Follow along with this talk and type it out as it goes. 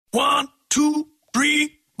1, 2,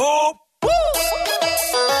 3, 4.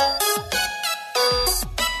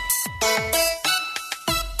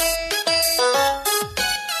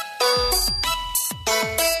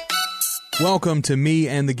 Welcome to Me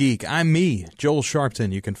and the Geek. I'm me, Joel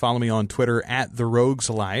Sharpton. You can follow me on Twitter at The Rogues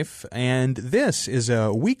Life. And this is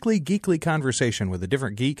a weekly geekly conversation with a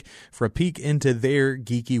different geek for a peek into their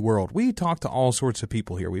geeky world. We talk to all sorts of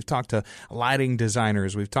people here. We've talked to lighting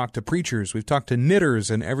designers. We've talked to preachers. We've talked to knitters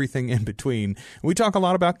and everything in between. We talk a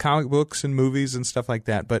lot about comic books and movies and stuff like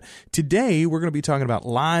that. But today we're going to be talking about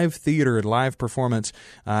live theater and live performance,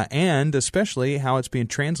 and especially how it's being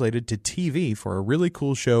translated to TV for a really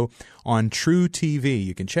cool show on True TV.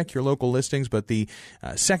 You can check your local listings, but the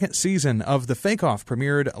second season of The Fake Off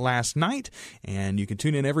premiered last night, and you can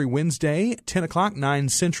tune in every Wednesday, 10 o'clock, 9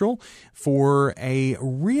 Central, for a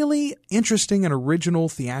really interesting and original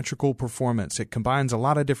theatrical performance. It combines a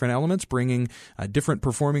lot of different elements, bringing different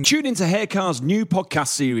performing... Tune into Haycar's new podcast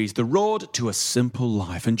series, The Road to a Simple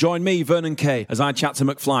Life, and join me, Vernon Kay, as I chat to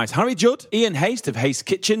McFly's Harry Judd, Ian Haste of Haste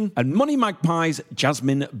Kitchen, and Money Magpie's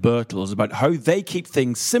Jasmine Birtles about how they keep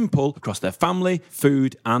things simple across their family,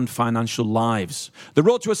 food, and financial lives. The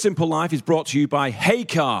Road to a Simple Life is brought to you by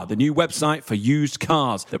Haycar, the new website for used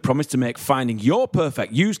cars that promise to make finding your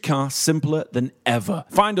perfect used car simpler than ever.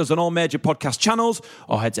 Find us on all major podcast channels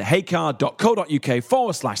or head to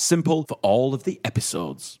haycar.co.uk/simple for all of the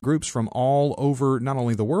episodes. Groups from all over, not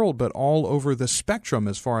only the world, but all over the spectrum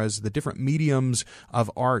as far as the different mediums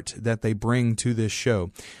of art that they bring to this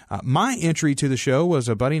show. My entry to the show was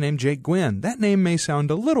a buddy named Jake Gwynn. That name may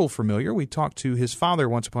sound a little familiar. We talked to his father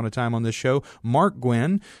once upon a time on this show, Mark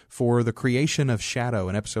Gwynn, for The Creation of Shadow,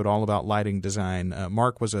 an episode all about lighting design.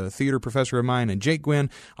 Mark was a theater professor of mine, and Jake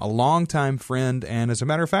Gwynn, a longtime friend, and as a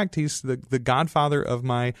matter of fact, he's the godfather of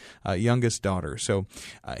my youngest daughter. So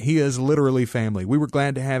he is literally family. We were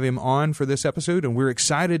glad to have him on for this episode, and we're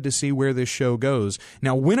excited to see where this show goes.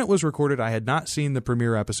 Now, when it was recorded, I had not seen the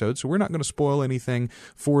premiere episode, so we're not going to spoil anything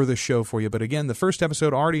for the show for you. But again, the first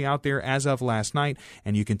episode already out there as of last night,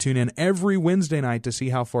 and you can tune in every Wednesday night to see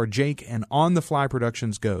how far Jake and On the Fly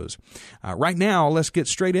Productions goes. Right now, let's get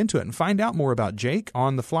straight into it and find out more about Jake,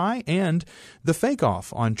 On the Fly, and The Fake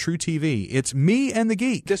Off on True TV. It's Me and the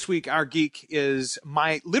Geek. This week, our geek is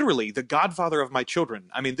literally the godfather of my children.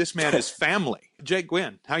 I mean, this man is family. Jake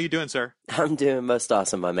Gwynn, how you doing, sir? I'm doing most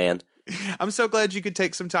awesome, my man. I'm so glad you could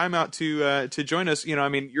take some time out to join us. You know, I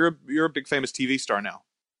mean, you're a big famous TV star now.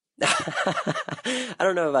 I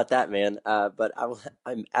don't know about that, man, but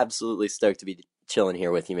I'm absolutely stoked to be chilling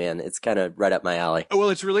here with you, man. It's kind of right up my alley. Well,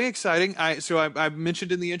 it's really exciting. I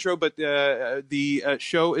mentioned in the intro, but the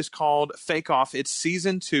show is called Fake Off. It's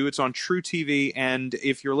season 2. It's on True TV, and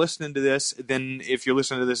if you're listening to this, then if you're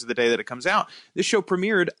listening to this the day that it comes out, this show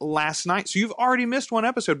premiered last night, so you've already missed one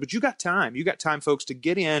episode, but you got time. You got time, folks, to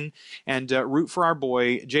get in and root for our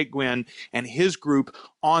boy, Jake Gwynn, and his group,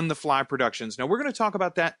 On the Fly Productions. Now, we're going to talk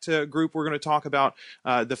about that group. We're going to talk about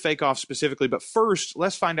the Fake Off specifically, but first,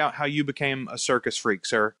 let's find out how you became a circus freak,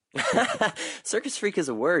 sir. Circus freak is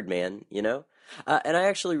a word, man, you know? And I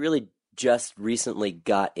actually really just recently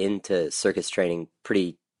got into circus training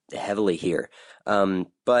pretty heavily here.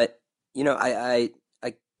 But, you know, I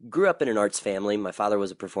grew up in an arts family. My father was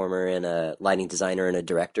a performer and a lighting designer and a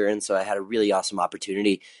director, and so I had a really awesome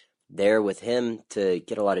opportunity there with him to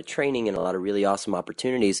get a lot of training and a lot of really awesome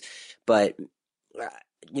opportunities. But,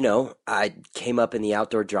 you know, I came up in the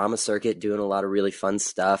outdoor drama circuit doing a lot of really fun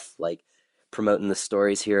stuff, like promoting the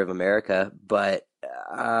stories here of America. But,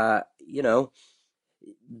 you know,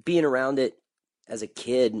 being around it as a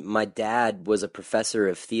kid, my dad was a professor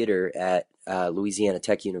of theater at Louisiana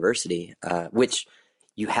Tech University, which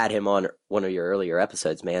you had him on one of your earlier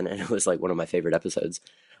episodes, man, and it was like one of my favorite episodes.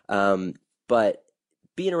 But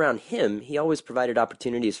being around him, he always provided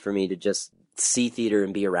opportunities for me to just see theater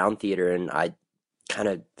and be around theater, and I kind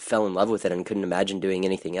of fell in love with it and couldn't imagine doing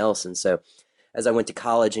anything else. And so as I went to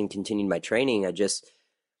college and continued my training, I just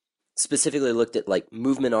specifically looked at like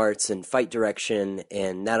movement arts and fight direction,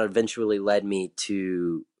 and that eventually led me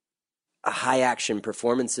to high action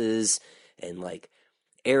performances and like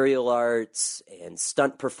aerial arts and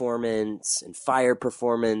stunt performance and fire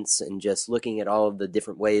performance, and just looking at all of the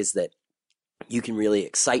different ways that you can really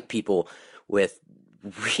excite people with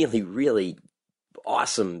really, really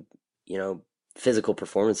awesome, you know, physical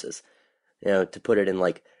performances, you know, to put it in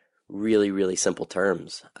like really, really simple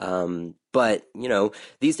terms. But, you know,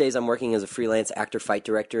 these days I'm working as a freelance actor fight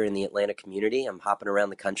director in the Atlanta community. I'm hopping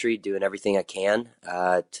around the country doing everything I can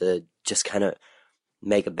to just kind of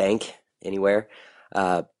make a bank anywhere.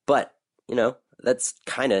 But, you know, that's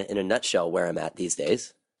kind of in a nutshell where I'm at these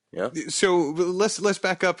days. Yeah. So let's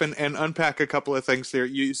back up and unpack a couple of things there.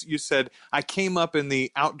 You said I came up in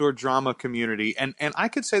the outdoor drama community, and I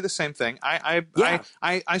could say the same thing.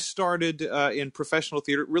 I started in professional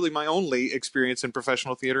theater. Really, my only experience in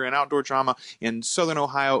professional theater and outdoor drama in Southern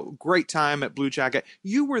Ohio. Great time at Blue Jacket.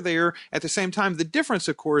 You were there at the same time. The difference,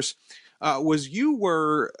 of course, was you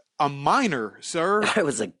were a minor, sir. I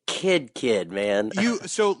was a kid, man.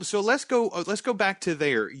 So let's go back to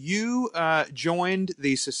there. You joined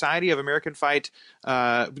the Society of American Fight,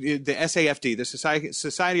 the SAFD, the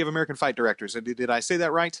Society of American Fight Directors. Did I say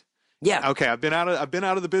that right? Yeah. Okay, I've been out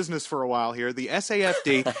of the business for a while here. The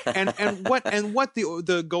SAFD, and what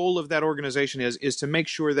the goal of that organization is to make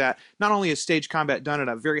sure that not only is stage combat done at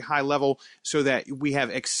a very high level, so that we have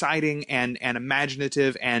exciting and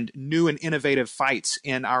imaginative and new and innovative fights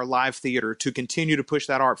in our live theater to continue to push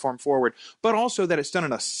that art form forward, but also that it's done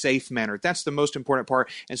in a safe manner. That's the most important part,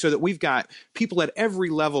 and so that we've got people at every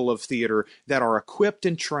level of theater that are equipped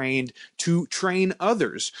and trained to train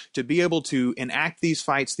others to be able to enact these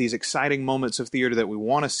fights, these exciting moments of theater that we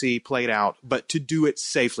want to see played out, but to do it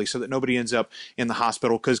safely so that nobody ends up in the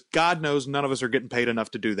hospital, because God knows none of us are getting paid enough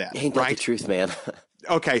to do that. Ain't that the truth, man?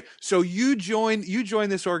 Okay, so you join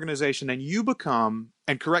this organization, and you become,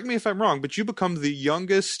 and correct me if I'm wrong, but you become the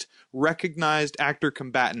youngest recognized actor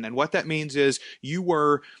combatant. And what that means is you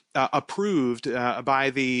were approved by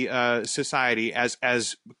the society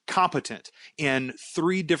as competent in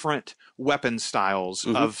 3 different weapon styles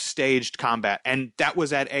of staged combat. And that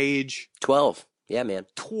was at age 12. Yeah, man.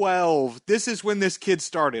 12. This is when this kid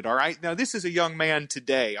started, all right? Now, this is a young man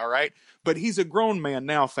today, all right? But he's a grown man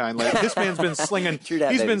now, finally. This man's been slinging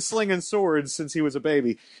been slinging swords since he was a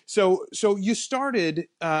baby. So you started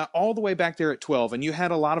all the way back there at 12, and you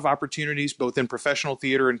had a lot of opportunities both in professional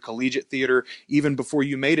theater and collegiate theater even before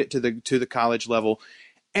you made it to the college level.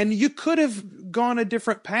 And you could have gone a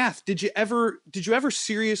different path. Did you ever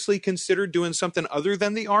seriously consider doing something other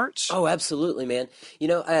than the arts? Oh, absolutely, man. You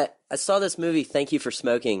know, I saw this movie, Thank You for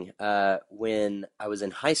Smoking, when I was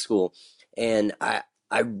in high school, and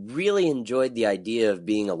I really enjoyed the idea of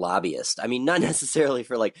being a lobbyist. I mean, not necessarily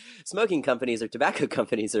for like smoking companies or tobacco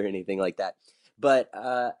companies or anything like that, but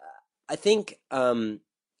I think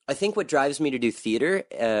what drives me to do theater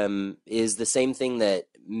is the same thing that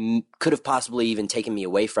could have possibly even taken me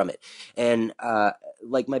away from it. And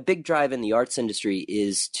like my big drive in the arts industry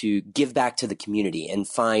is to give back to the community and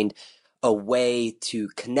find a way to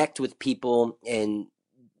connect with people and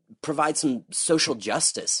provide some social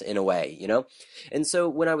justice in a way, you know? And so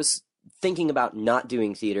when I was thinking about not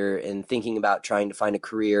doing theater and thinking about trying to find a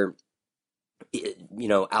career, you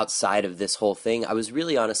know, outside of this whole thing, I was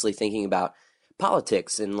really honestly thinking about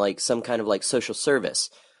politics and like some kind of like social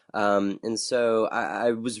service. And so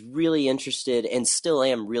I was really interested and still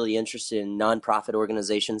am really interested in nonprofit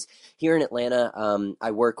organizations here in Atlanta.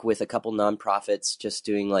 I work with a couple nonprofits just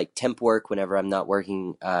doing like temp work whenever I'm not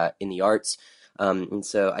working in the arts. And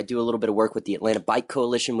so I do a little bit of work with the Atlanta Bike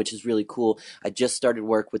Coalition, which is really cool. I just started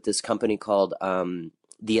work with this company called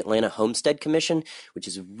the Atlanta Homestead Commission, which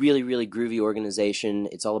is a really, really groovy organization.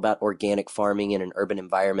 It's all about organic farming in an urban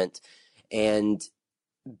environment. And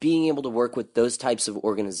being able to work with those types of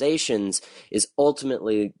organizations is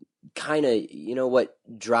ultimately kind of, you know, what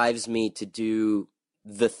drives me to do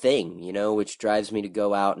the thing, you know, which drives me to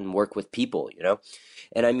go out and work with people, you know.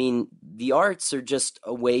 And I mean, the arts are just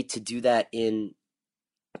a way to do that in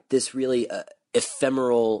this really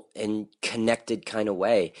ephemeral and connected kind of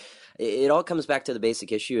way. It all comes back to the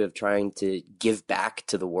basic issue of trying to give back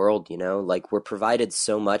to the world, you know, like we're provided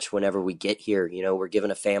so much whenever we get here, you know, we're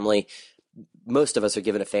given a family. Most of us are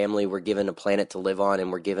given a family, we're given a planet to live on,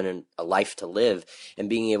 and we're given a life to live, and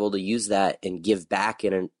being able to use that and give back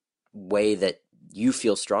in a way that you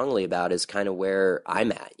feel strongly about is kind of where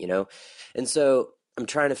I'm at, you know? And so I'm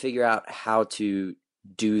trying to figure out how to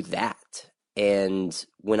do that. And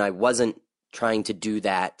when I wasn't trying to do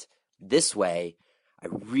that this way, I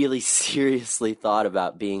really seriously thought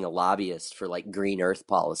about being a lobbyist for like green earth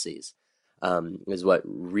policies, is what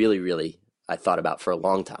really, really I thought about for a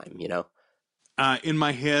long time, you know? In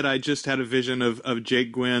my head, I just had a vision of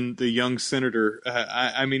Jake Gwynn, the young senator.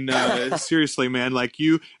 I mean, seriously, man, like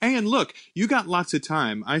you, and look, you got lots of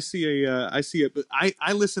time. I see it, but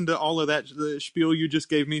I listened to all of that the spiel you just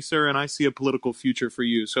gave me, sir, and I see a political future for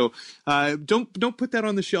you. So, don't put that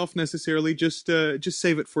on the shelf necessarily. Just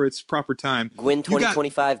save it for its proper time. Gwynn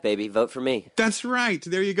 2025, baby, vote for me. That's right.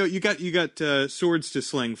 There you go. You got swords to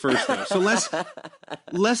sling first, though. So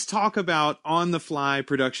let's talk about On the Fly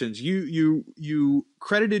Productions. You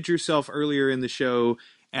credited yourself earlier in the show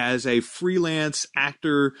as a freelance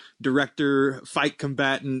actor, director, fight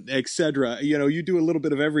combatant, etc. You do a little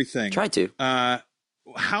bit of everything. Try to.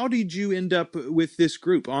 How did you end up with this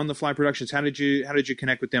group, On the Fly Productions? How did you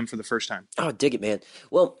connect with them for the first time? Oh, dig it, man.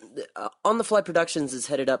 Well, On the Fly Productions is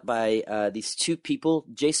headed up by these two people,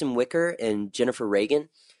 Jason Wicker and Jennifer Reagan.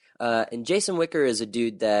 And Jason Wicker is a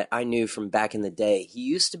dude that I knew from back in the day. He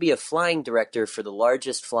used to be a flying director for the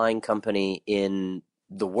largest flying company in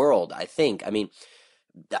the world, I think. I mean,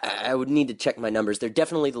 I would need to check my numbers. They're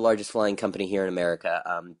definitely the largest flying company here in America,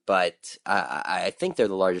 but I think they're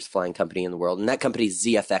the largest flying company in the world, and that company is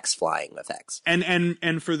ZFX Flying Effects.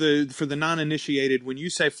 And for the non-initiated, when you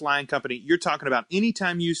say flying company, you're talking about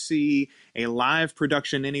anytime you see a live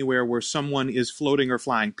production anywhere where someone is floating or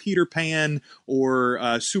flying Peter Pan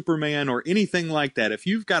or Superman or anything like that. If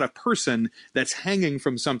you've got a person that's hanging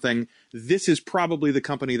from something, this is probably the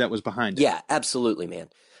company that was behind it. Yeah, absolutely, man.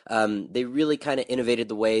 They really kind of innovated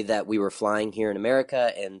the way that we were flying here in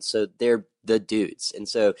America, and so they're the dudes. And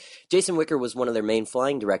so Jason Wicker was one of their main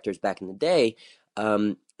flying directors back in the day,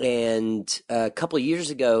 and a couple of years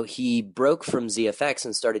ago, he broke from ZFX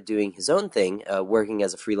and started doing his own thing, working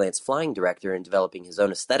as a freelance flying director and developing his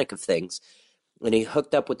own aesthetic of things. And he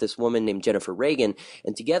hooked up with this woman named Jennifer Reagan,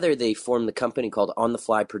 and together they formed the company called On the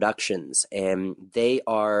Fly Productions, and they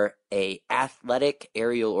are a athletic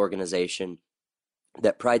aerial organization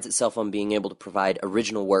that prides itself on being able to provide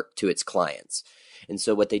original work to its clients. And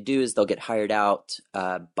so what they do is they'll get hired out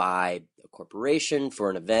by a corporation for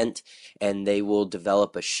an event, and they will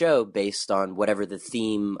develop a show based on whatever the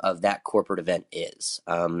theme of that corporate event is.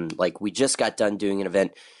 Like we just got done doing an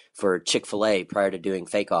event for Chick-fil-A prior to doing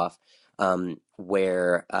Fake Off,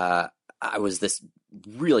 where I was this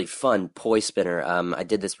really fun poi spinner. I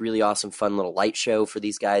did this really awesome fun little light show for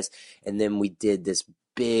these guys, and then we did this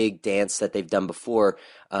big dance that they've done before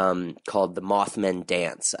called the Mothman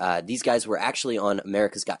Dance. These guys were actually on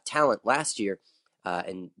America's Got Talent last year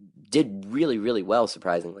and did really, really well,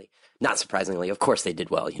 surprisingly. Not surprisingly, of course they did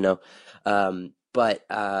well, but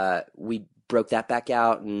we broke that back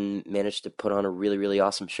out and managed to put on a really, really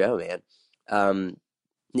awesome show, man.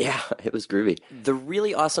 Yeah, it was groovy. The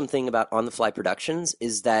really awesome thing about On the Fly Productions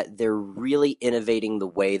is that they're really innovating the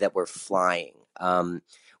way that we're flying.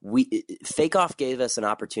 Fake Off gave us an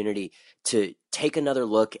opportunity to take another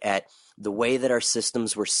look at the way that our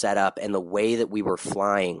systems were set up and the way that we were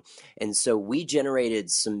flying. And so we generated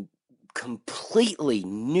some completely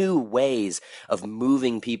new ways of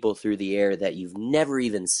moving people through the air that you've never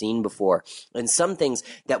even seen before. And some things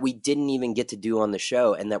that we didn't even get to do on the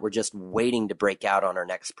show and that we're just waiting to break out on our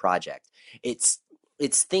next project. It's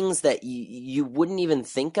things that you wouldn't even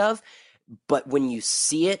think of, but when you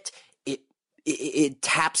see it, it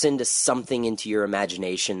taps into something into your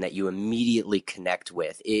imagination that you immediately connect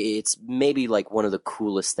with. It's maybe like one of the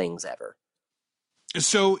coolest things ever.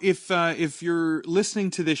 So if you're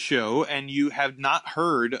listening to this show and you have not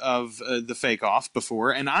heard of the Fake Off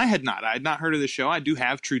before, and I had not heard of the show. I do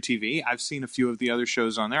have True TV. I've seen a few of the other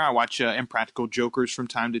shows on there. I watch Impractical Jokers from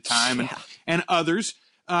time to time and others.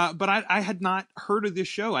 But I had not heard of this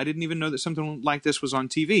show. I didn't even know that something like this was on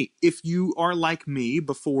TV. If you are like me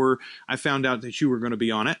before I found out that you were going to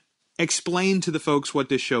be on it, explain to the folks what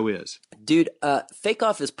this show is. Dude, Fake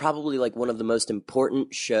Off is probably like one of the most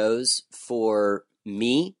important shows for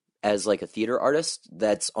me as like a theater artist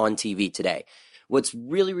that's on TV today. What's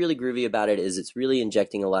really, really groovy about it is it's really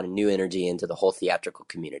injecting a lot of new energy into the whole theatrical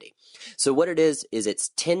community. So what it is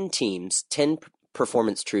it's 10 teams, 10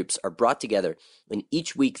 performance troupes are brought together, and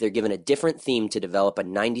each week they're given a different theme to develop a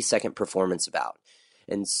 90-second performance about.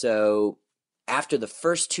 And so after the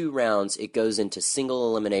first 2 rounds, it goes into single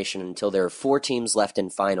elimination until there are 4 teams left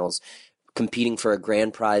in finals competing for a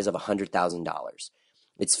grand prize of $100,000.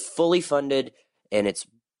 It's fully funded, and it's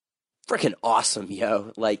freaking awesome,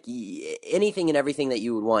 yo. Like anything and everything that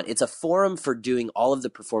you would want. It's a forum for doing all of the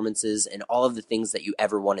performances and all of the things that you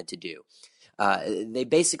ever wanted to do. They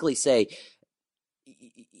basically say,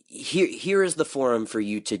 here is the forum for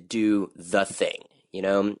you to do the thing.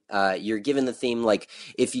 You're given the theme. Like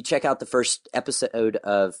if you check out the first episode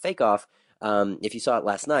of Fake Off, if you saw it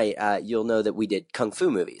last night, you'll know that we did kung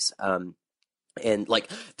fu movies. And like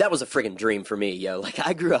that was a friggin' dream for me, yo. Like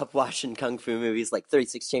I grew up watching kung fu movies like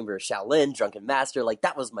 36 Chamber of Shaolin, Drunken Master. Like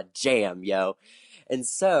that was my jam, yo. And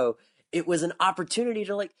so it was an opportunity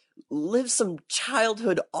to like live some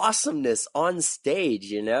childhood awesomeness on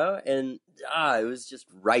stage, and it was just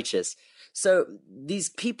righteous. So these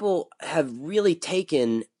people have really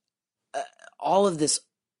taken all of this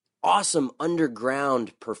awesome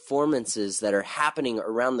underground performances that are happening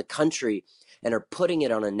around the country and are putting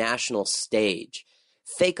it on a national stage.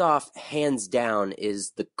 Fake Off, hands down,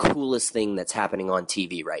 is the coolest thing that's happening on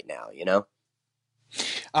TV right now, you know?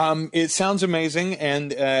 It sounds amazing,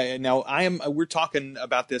 and now we're talking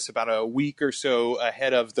about this about a week or so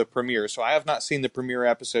ahead of the premiere, so I have not seen the premiere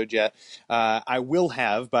episode yet. I will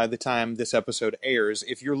have by the time this episode airs.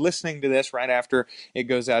 If you're listening to this right after it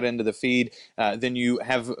goes out into the feed, then you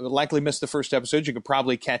have likely missed the first episode. You can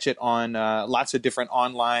probably catch it on lots of different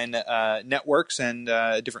online networks and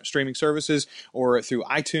different streaming services, or through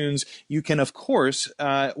iTunes. You can, of course,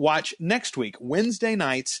 watch next week, Wednesday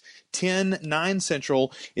nights, 9 Central.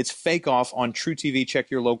 It's Fake Off on True TV.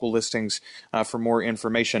 Check your local listings for more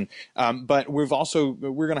information. But we're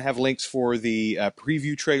going to have links for the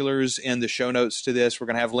preview trailers in the show notes to this. We're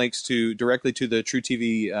going to have links directly to the True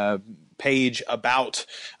TV page about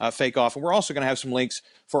Fake Off. And we're also going to have some links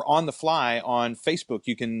for On the Fly on Facebook.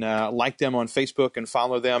 You can like them on Facebook and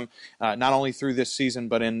follow them not only through this season,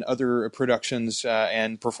 but in other productions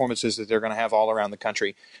and performances that they're going to have all around the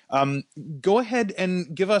country. Go ahead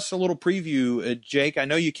and give us a little preview, Jake. I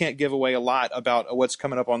know you can't give away a lot about what's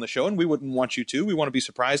coming up on the show, and we wouldn't want you to. We want to be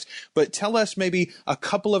surprised. But tell us maybe a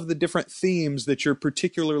couple of the different themes that you're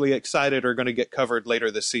particularly excited are going to get covered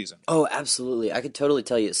later this season. Oh, absolutely. I could totally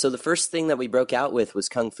tell you. So the first thing that we broke out with was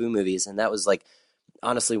Kung Fu movies, and that was like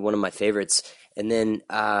honestly one of my favorites. And then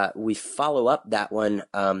we follow up that one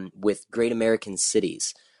with Great American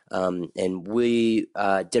Cities. And we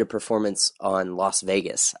did a performance on Las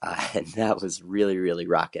Vegas, and that was really, really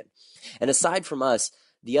rocking. And aside from us,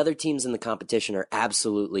 the other teams in the competition are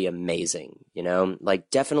absolutely amazing, you know? Like,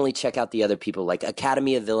 definitely check out the other people. Like,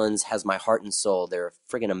 Academy of Villains has my heart and soul. They're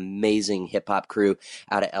a friggin' amazing hip-hop crew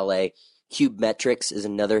out of L.A. Cube Metrics is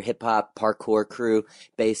another hip-hop parkour crew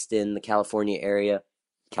based in the California area,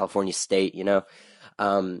 California state, you know?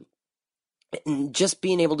 And just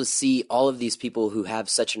being able to see all of these people who have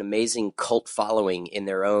such an amazing cult following in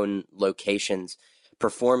their own locations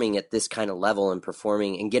performing at this kind of level and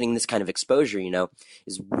performing and getting this kind of exposure, you know,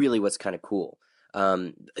 is really what's kind of cool.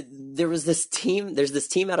 There's this team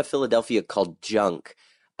out of Philadelphia called Junk,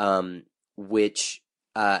 which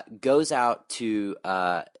goes out to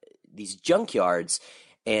these junkyards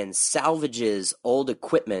and salvages old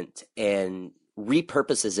equipment and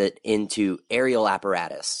repurposes it into aerial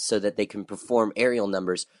apparatus so that they can perform aerial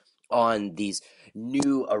numbers on these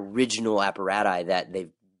new original apparati that they've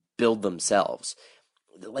built themselves.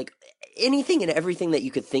 Like, anything and everything that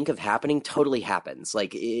you could think of happening totally happens.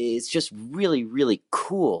 Like, it's just really, really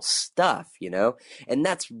cool stuff, you know? And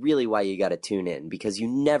that's really why you got to tune in, because you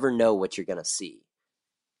never know what you're going to see.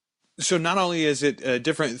 So not only is it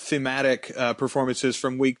different thematic performances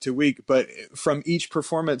from week to week, but from each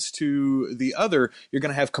performance to the other, you're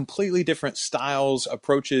going to have completely different styles,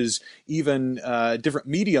 approaches, even different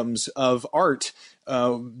mediums of art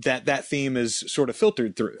that theme is sort of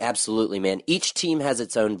filtered through. Absolutely, man. Each team has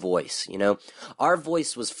its own voice, you know? Our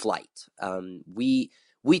voice was flight. We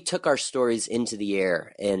took our stories into the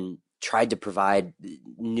air and tried to provide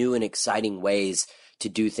new and exciting ways to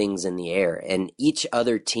do things in the air. And each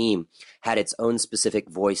other team had its own specific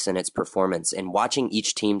voice in its performance. And watching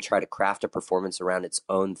each team try to craft a performance around its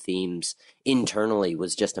own themes internally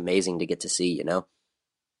was just amazing to get to see, you know?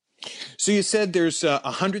 So you said there's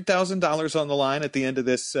 $100,000 on the line at the end of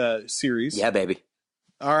this series. Yeah, baby.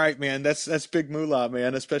 All right, man. That's big moolah,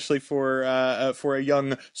 man, especially for a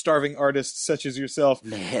young starving artist such as yourself.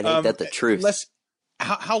 Man, ain't that the truth?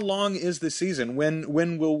 How long is the season? When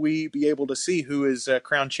will we be able to see who is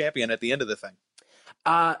crowned champion at the end of the thing?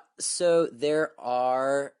 So there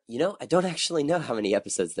are, you know, I don't actually know how many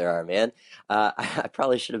episodes there are, man. I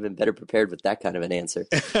probably should have been better prepared with that kind of an answer.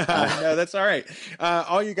 No, that's all right.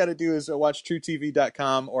 All you got to do is watch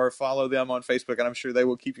TrueTV.com or follow them on Facebook, and I'm sure they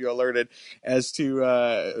will keep you alerted as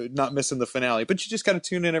to not missing the finale. But you just got to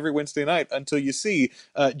tune in every Wednesday night until you see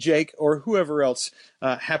Jake or whoever else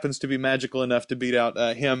happens to be magical enough to beat out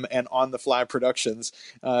him and On the Fly Productions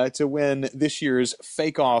to win this year's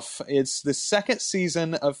Fake Off. It's the second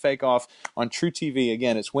season of Fake Off on True TV.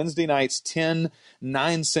 Again, it's Wednesday nights,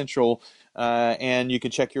 9 Central, and you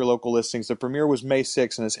can check your local listings. The premiere was May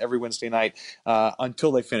 6th, and it's every Wednesday night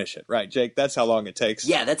until they finish it. Right, Jake? That's how long it takes.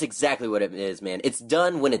 Yeah, that's exactly what it is, man. It's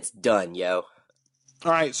done when it's done, yo.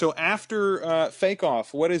 All right, so after Fake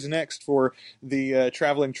Off, what is next for the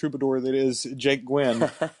traveling troubadour that is Jake Gwynn?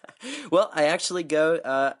 Well, I actually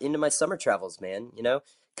go into my summer travels, man, you know?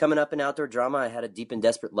 Coming up in outdoor drama, I had a deep and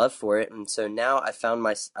desperate love for it, and so now I find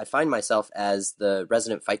myself as the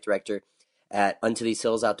resident fight director at Unto These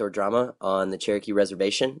Hills Outdoor Drama on the Cherokee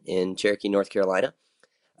Reservation in Cherokee, North Carolina.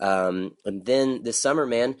 And then this summer,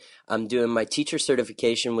 man, I'm doing my teacher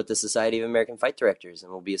certification with the Society of American Fight Directors,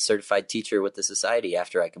 and will be a certified teacher with the society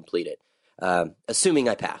after I complete it, assuming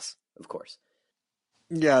I pass, of course.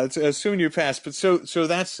 Yeah, it's assuming you pass. But so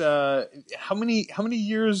that's how many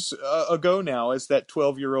years ago now is that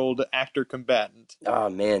 12-year-old actor combatant? Oh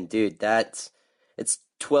man, dude, it's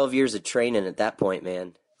 12 years of training at that point,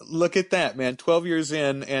 man. Look at that, man! 12 years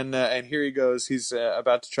in, and here he goes. He's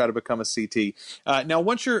about to try to become a CT. Now,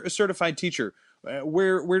 once you're a certified teacher,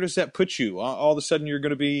 where does that put you? All of a sudden, you're going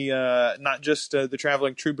to be not just the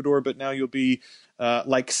traveling troubadour, but now you'll be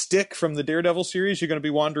like Stick from the Daredevil series. You're going to be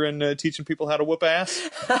wandering, teaching people how to whoop ass.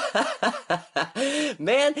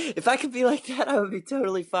 Man, if I could be like that, I would be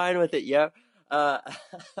totally fine with it. Yeah.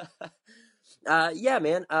 Yeah,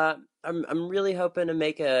 man. I'm really hoping to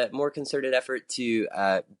make a more concerted effort to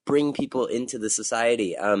bring people into the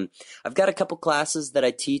society. I've got a couple classes that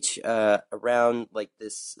I teach around like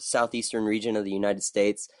this southeastern region of the United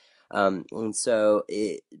States. And so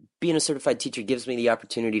being a certified teacher gives me the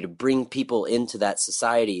opportunity to bring people into that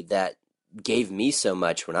society that gave me so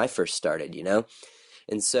much when I first started, you know?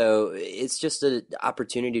 And so it's just an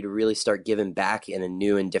opportunity to really start giving back in a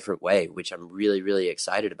new and different way, which I'm really, really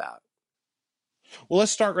excited about. Well,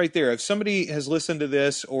 let's start right there. If somebody has listened to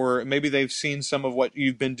this, or maybe they've seen some of what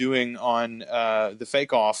you've been doing on the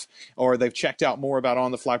Fake Off, or they've checked out more about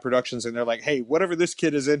On the Fly Productions, and they're like, hey, whatever this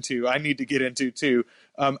kid is into, I need to get into too.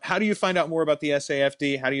 How do you find out more about the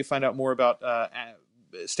SAFD? How do you find out more about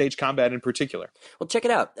Stage Combat in particular? Well, check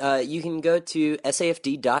it out. You can go to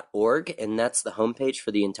safd.org, and that's the homepage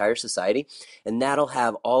for the entire society. And that'll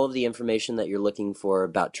have all of the information that you're looking for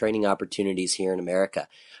about training opportunities here in America.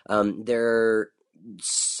 There are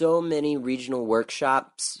so many regional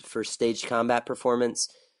workshops for Stage Combat performance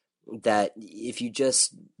that if you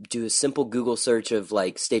just do a simple Google search of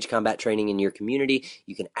like Stage Combat training in your community,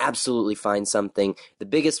 you can absolutely find something. The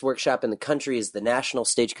biggest workshop in the country is the National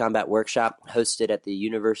Stage Combat Workshop, hosted at the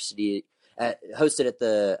University of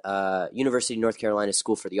North Carolina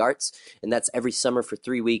School for the Arts, and that's every summer for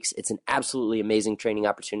 3 weeks. It's an absolutely amazing training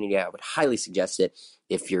opportunity. I would highly suggest it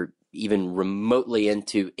if you're even remotely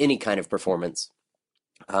into any kind of performance.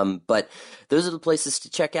 But those are the places to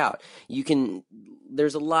check out.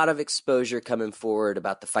 There's a lot of exposure coming forward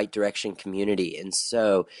about the fight direction community. And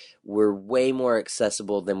so we're way more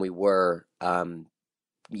accessible than we were,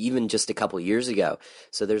 even just a couple years ago.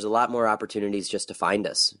 So there's a lot more opportunities just to find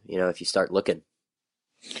us, if you start looking.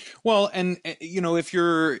 Well, and if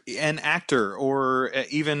you're an actor, or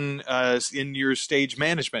even in your stage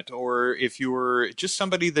management, or if you're just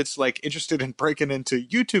somebody that's like interested in breaking into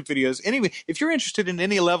YouTube videos, anyway, if you're interested in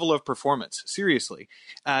any level of performance, seriously,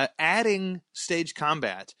 adding Stage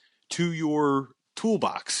Combat to your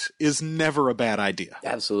toolbox is never a bad idea.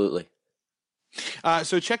 Absolutely.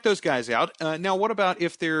 So check those guys out. Now, what about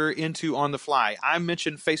if they're into On the Fly? I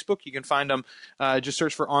mentioned Facebook. You can find them. Just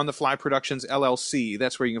search for On the Fly Productions LLC.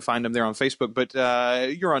 That's where you can find them there on Facebook. But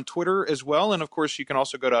you're on Twitter as well. And, of course, you can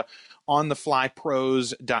also go to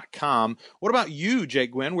ontheflypros.com. What about you,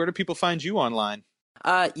 Jake Gwynn? Where do people find you online?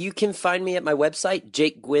 You can find me at my website,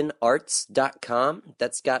 jakegwynarts.com.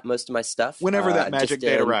 That's got most of my stuff. Whenever that magic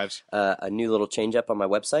date arrives. A new little change up on my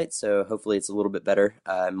website, so hopefully it's a little bit better,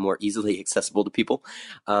 more easily accessible to people.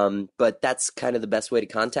 But that's kind of the best way to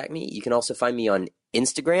contact me. You can also find me on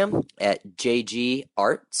Instagram at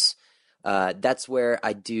JGArts. That's where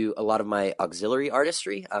I do a lot of my auxiliary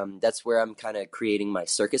artistry. That's where I'm kind of creating my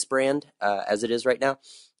circus brand as it is right now.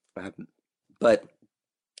 But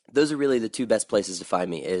those are really the two best places to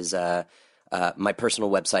find me, is my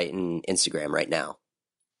personal website and Instagram right now.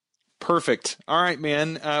 Perfect. All right,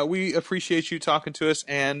 man. We appreciate you talking to us,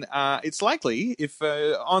 and it's likely, if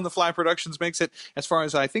On the Fly Productions makes it as far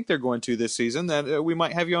as I think they're going to this season, that we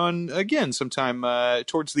might have you on again sometime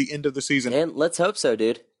towards the end of the season. And let's hope so,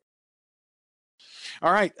 dude.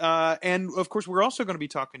 All right, and of course, we're also going to be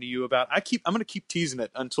talking to you about. I'm going to keep teasing it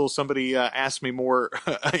until somebody asks me more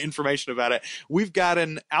information about it. We've got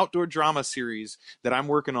an outdoor drama series that I'm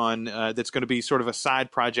working on that's going to be sort of a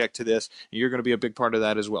side project to this. And you're going to be a big part of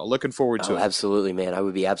that as well. Looking forward to it. Absolutely, man. I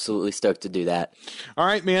would be absolutely stoked to do that. All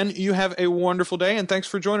right, man. You have a wonderful day, and thanks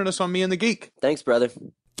for joining us on Me and the Geek. Thanks, brother.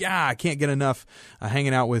 Yeah, I can't get enough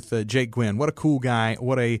hanging out with Jake Gwynn. What a cool guy.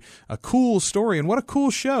 What a cool story, and what a cool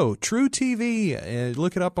show. True TV.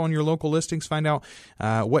 Look it up on your local listings. Find out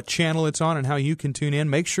what channel it's on and how you can tune in.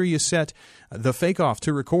 Make sure you set the Fake Off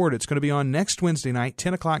to record. It's going to be on next Wednesday night,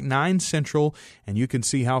 10 o'clock, 9 Central, and you can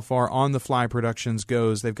see how far On the Fly Productions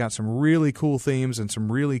goes. They've got some really cool themes and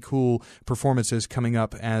some really cool performances coming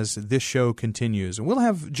up as this show continues. And we'll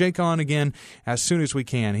have Jake on again as soon as we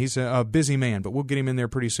can. He's a busy man, but we'll get him in there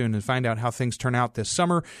pretty soon and find out how things turn out this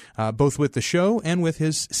summer, both with the show and with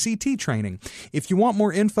his CT training. If you want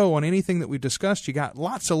more info on anything that we've discussed, you got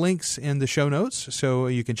lots of links in the show notes, so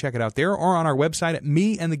you can check it out there, or on our website at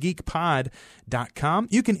meandthegeekpod.com.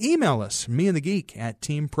 You can email us,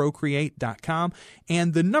 meandthegeek@teamprocreate.com.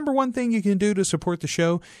 And the number one thing you can do to support the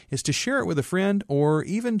show is to share it with a friend, or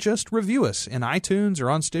even just review us in iTunes or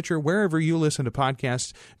on Stitcher, wherever you listen to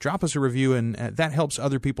podcasts. Drop us a review, and that helps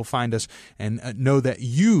other people find us and know that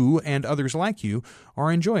you and others like you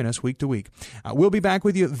are enjoying us week to week. We'll be back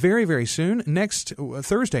with you very, very soon. Next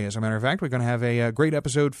Thursday, as a matter of fact, we're going to have a great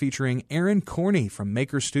episode featuring Aaron Corney from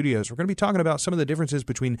Maker Studios. We're going to be talking about some of the differences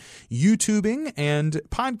between YouTubing and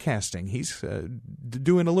podcasting. He's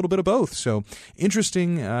doing a little bit of both. So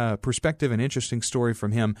interesting perspective and interesting story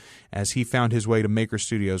from him as he found his way to Maker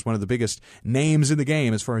Studios, one of the biggest names in the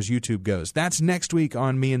game as far as YouTube goes. That's next week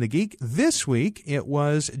on Me and the Geek. This week, it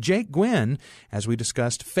was Jake Gwynn as we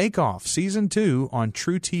discussed Fake Off Season 2 on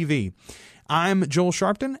True TV. I'm Joel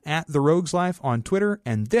Sharpton at The Rogues Life on Twitter,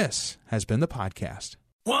 and this has been the podcast.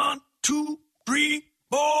 1, 2, 3,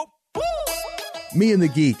 4. Woo! Me and the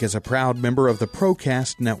Geek is a proud member of the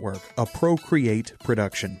Procast Network, a Procreate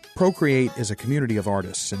production. Procreate is a community of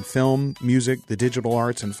artists in film, music, the digital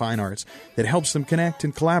arts, and fine arts that helps them connect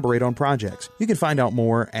and collaborate on projects. You can find out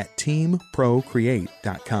more at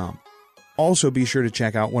teamprocreate.com. Also, be sure to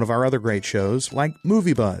check out one of our other great shows like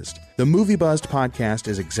Movie Buzzed. The Movie Buzzed podcast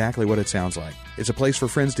is exactly what it sounds like. It's a place for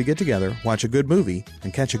friends to get together, watch a good movie,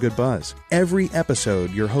 and catch a good buzz. Every episode,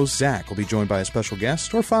 your host Zach will be joined by a special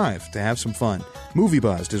guest or 5 to have some fun. Movie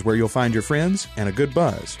Buzzed is where you'll find your friends and a good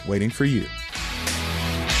buzz waiting for you.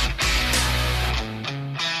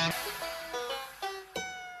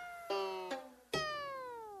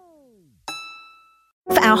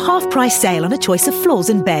 For our half-price sale on a choice of floors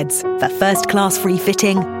and beds. For first-class free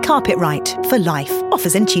fitting, Carpet-Rite for life.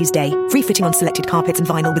 Offers end Tuesday. Free fitting on selected carpets and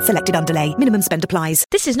vinyl with selected underlay. Minimum spend applies.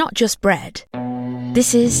 This is not just bread.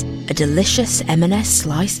 This is a delicious M&S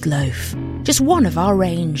sliced loaf. Just one of our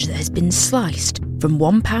range that has been sliced from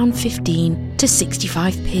 £1.15 to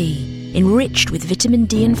 65p. Enriched with vitamin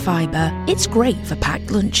D and fibre, it's great for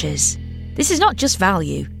packed lunches. This is not just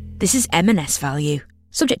value. This is M&S value.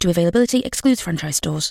 Subject to availability, excludes franchise stores.